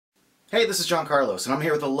Hey, this is John Carlos, and I'm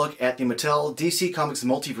here with a look at the Mattel DC Comics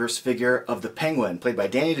Multiverse figure of the Penguin, played by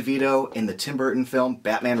Danny DeVito in the Tim Burton film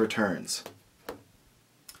Batman Returns.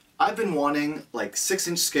 I've been wanting like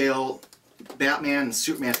 6-inch scale Batman and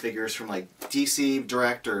Superman figures from like DC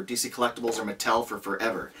Direct or DC Collectibles or Mattel for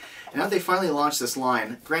forever. And now they finally launched this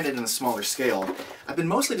line, granted in a smaller scale, I've been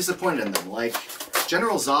mostly disappointed in them. Like,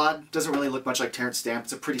 General Zod doesn't really look much like Terrence Stamp.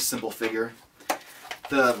 It's a pretty simple figure.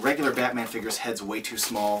 The regular Batman figure's head's way too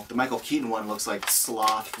small. The Michael Keaton one looks like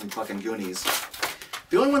Sloth from fucking Goonies.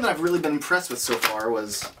 The only one that I've really been impressed with so far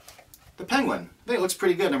was the Penguin. I think it looks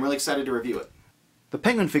pretty good and I'm really excited to review it. The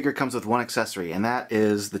Penguin figure comes with one accessory, and that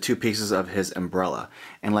is the 2 pieces of his umbrella.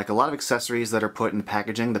 And like a lot of accessories that are put in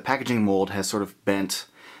the packaging mold has sort of bent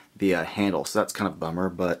the handle, so that's kind of a bummer,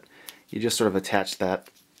 but you just sort of attach that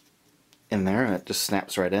in there and it just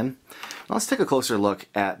snaps right in. Now let's take a closer look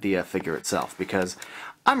at the figure itself, because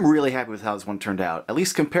I'm really happy with how this one turned out. At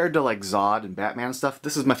least compared to like Zod and Batman and stuff,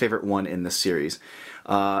 this is my favorite one in this series.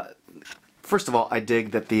 First of all, I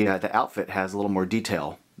dig that the outfit has a little more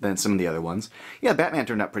detail than some of the other ones. Yeah, Batman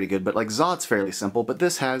turned out pretty good, but like Zod's fairly simple, but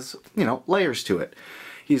this has, you know, layers to it.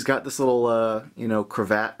 He's got this little, you know,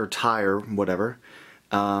 cravat or tie or whatever,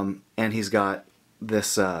 and he's got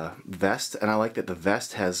this vest, and I like that the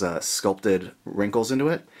vest has sculpted wrinkles into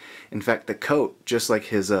it. In fact, the coat, just like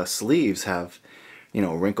his sleeves, have, you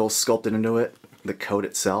know, wrinkles sculpted into it. The coat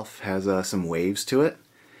itself has some waves to it,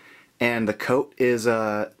 and the coat is,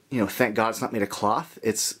 you know, thank God it's not made of cloth.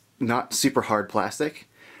 It's not super hard plastic,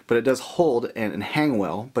 but it does hold and hang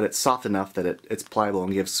well. But it's soft enough that it's pliable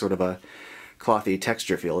and gives sort of a clothy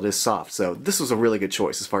texture feel. It is soft, so this was a really good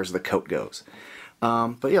choice as far as the coat goes.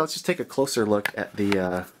 But yeah, let's just take a closer look at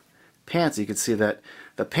the pants. You can see that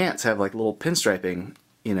the pants have like little pinstriping,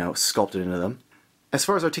 you know, sculpted into them. As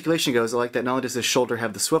far as articulation goes, I like that not only does his shoulder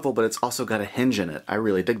have the swivel, but it's also got a hinge in it. I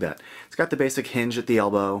really dig that. It's got the basic hinge at the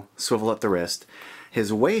elbow, swivel at the wrist.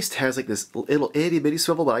 His waist has like this little itty bitty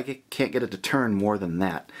swivel, but I can't get it to turn more than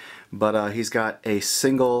that. But he's got a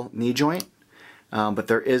single knee joint, but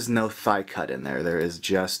there is no thigh cut in there. There is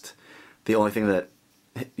just, the only thing that,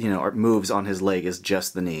 you know, moves on his leg is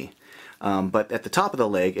just the knee. But at the top of the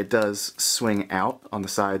leg, it does swing out on the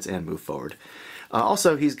sides and move forward.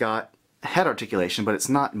 Also, he's got head articulation, but it's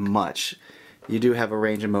not much. You do have a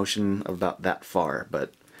range of motion of about that far,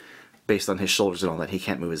 but based on his shoulders and all that, he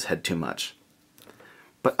can't move his head too much.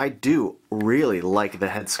 But I do really like the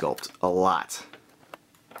head sculpt a lot.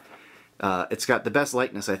 It's got the best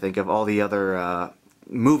likeness, I think, of all the other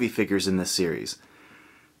movie figures in this series.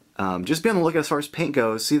 Just be on the lookout as far as paint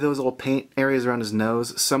goes. See those little paint areas around his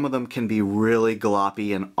nose? Some of them can be really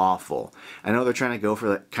gloppy and awful. I know they're trying to go for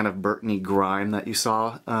that kind of Burton-y grime that you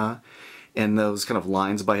saw in those kind of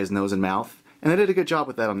lines by his nose and mouth. And they did a good job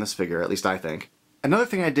with that on this figure, at least I think. Another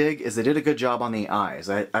thing I dig is they did a good job on the eyes.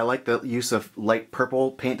 I like the use of light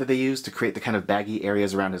purple paint that they used to create the kind of baggy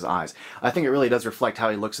areas around his eyes. I think it really does reflect how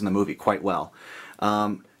he looks in the movie quite well.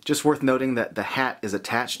 Just worth noting that the hat is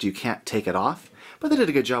attached, you can't take it off. But they did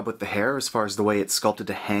a good job with the hair as far as the way it's sculpted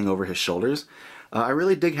to hang over his shoulders. I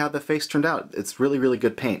really dig how the face turned out. It's really, really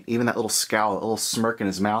good paint. Even that little scowl, a little smirk in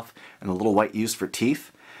his mouth, and the little white used for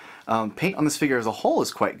teeth. Paint on this figure as a whole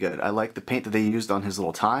is quite good. I like the paint that they used on his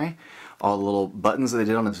little tie, all the little buttons that they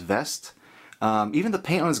did on his vest. Even the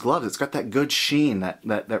paint on his gloves, it's got that good sheen,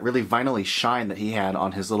 that really vinyl-y shine that he had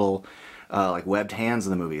on his little like webbed hands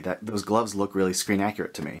in the movie. Those gloves look really screen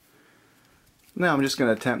accurate to me. Now I'm just going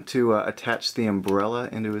to attempt to attach the umbrella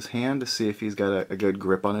into his hand to see if he's got a good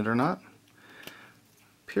grip on it or not.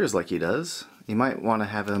 Appears like he does. You might want to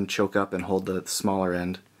have him choke up and hold the smaller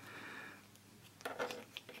end.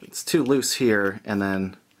 It's too loose here and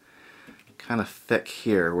then kind of thick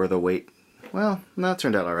here where the weight... Well, no, it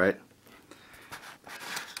turned out alright.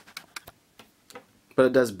 But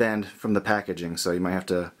it does bend from the packaging, so you might have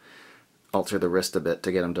to alter the wrist a bit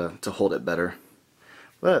to get him to hold it better.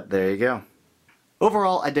 But there you go.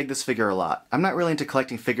 Overall, I dig this figure a lot. I'm not really into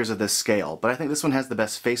collecting figures of this scale, but I think this one has the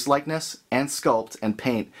best face likeness and sculpt and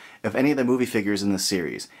paint of any of the movie figures in this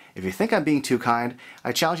series. If you think I'm being too kind,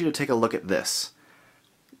 I challenge you to take a look at this.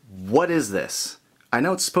 What is this? I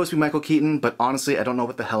know it's supposed to be Michael Keaton, but honestly, I don't know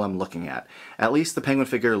what the hell I'm looking at. At least the Penguin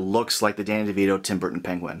figure looks like the Danny DeVito Tim Burton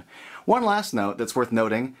Penguin. One last note that's worth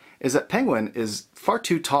noting is that Penguin is far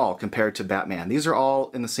too tall compared to Batman. These are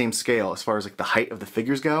all in the same scale as far as like the height of the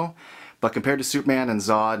figures go. But compared to Superman and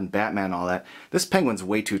Zod and Batman and all that, this Penguin's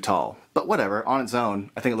way too tall. But whatever, on its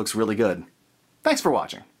own, I think it looks really good. Thanks for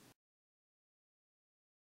watching.